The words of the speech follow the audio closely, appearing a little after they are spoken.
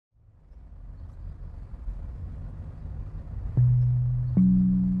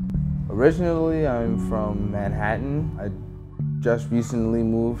Originally, I'm from Manhattan. I just recently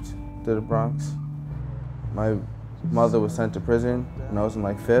moved to the Bronx. My mother was sent to prison when I was in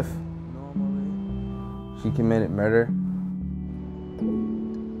like 5th. She committed murder.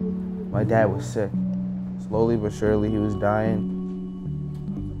 My dad was sick. Slowly but surely, he was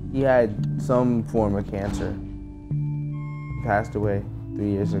dying. He had some form of cancer. He passed away 3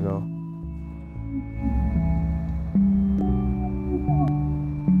 years ago.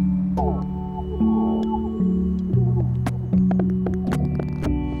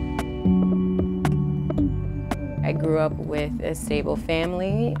 I grew up with a stable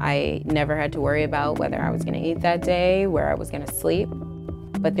family. I never had to worry about whether I was going to eat that day, where I was going to sleep.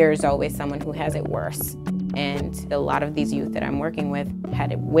 But there's always someone who has it worse. And a lot of these youth that I'm working with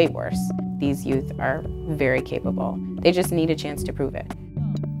had it way worse. These youth are very capable. They just need a chance to prove it.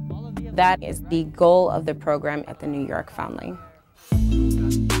 That is the goal of the program at the York Foundling.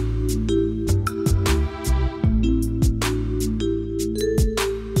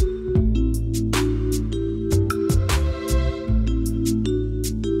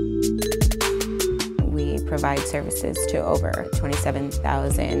 We provide services to over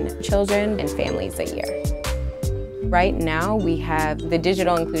 27,000 children and families a year. Right now, we have the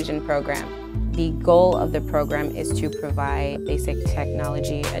Digital Inclusion Program. The goal of the program is to provide basic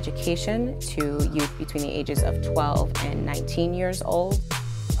technology education to youth between the ages of 12 and 19 years old.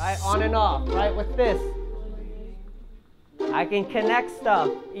 Right, on and off, right, with this. I can connect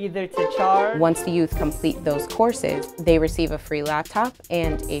stuff either to charge. Once the youth complete those courses, they receive a free laptop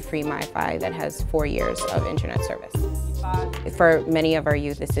and a free MiFi that has 4 years of internet service. For many of our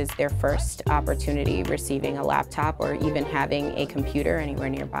youth, this is their first opportunity receiving a laptop or even having a computer anywhere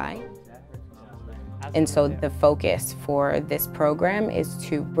nearby. And so the focus for this program is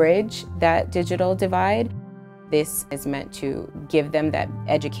to bridge that digital divide. This is meant to give them that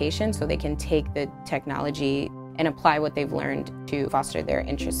education so they can take the technology and apply what they've learned to foster their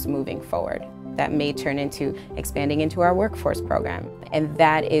interests moving forward. That may turn into expanding into our workforce program. And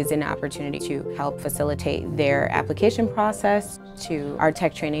that is an opportunity to help facilitate their application process to our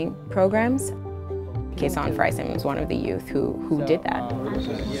tech training programs. Kason Freisen was one of the youth who did that.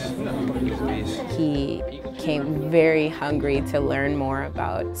 He came very hungry to learn more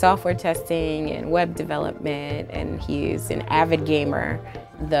about software testing and web development, and he's an avid gamer.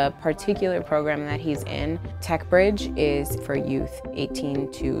 The particular program that he's in, Tech Bridge, is for youth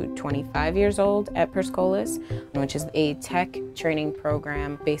 18 to 25 years old at Perscolas, which is a tech training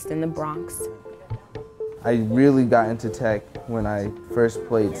program based in the Bronx. I really got into tech when I first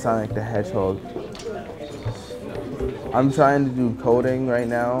played Sonic the Hedgehog. I'm trying to do coding right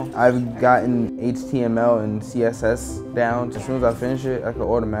now. I've gotten HTML and CSS down. As soon as I finish it, I could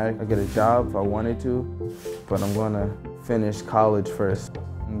automatically get a job if I wanted to, but I'm going to finish college first.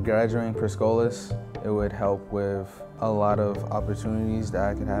 Graduating Perscolas, it would help with a lot of opportunities that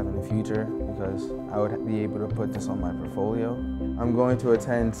I could have in the future because I would be able to put this on my portfolio. I'm going to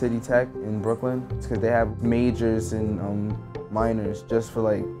attend City Tech in Brooklyn because they have majors and minors just for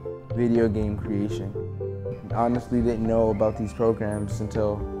like video game creation. I honestly didn't know about these programs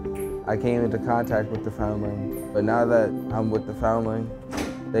until I came into contact with the Foundling. But now that I'm with the Foundling,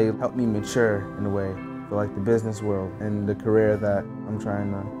 they help me mature in a way for like the business world and the career that I'm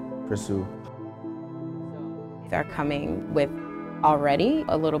trying to pursue. They're coming with already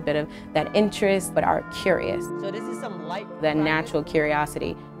a little bit of that interest, but are curious. So this is some light. That natural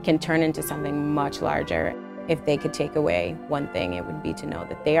curiosity can turn into something much larger. If they could take away one thing, it would be to know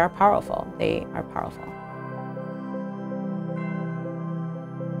that they are powerful. They are powerful.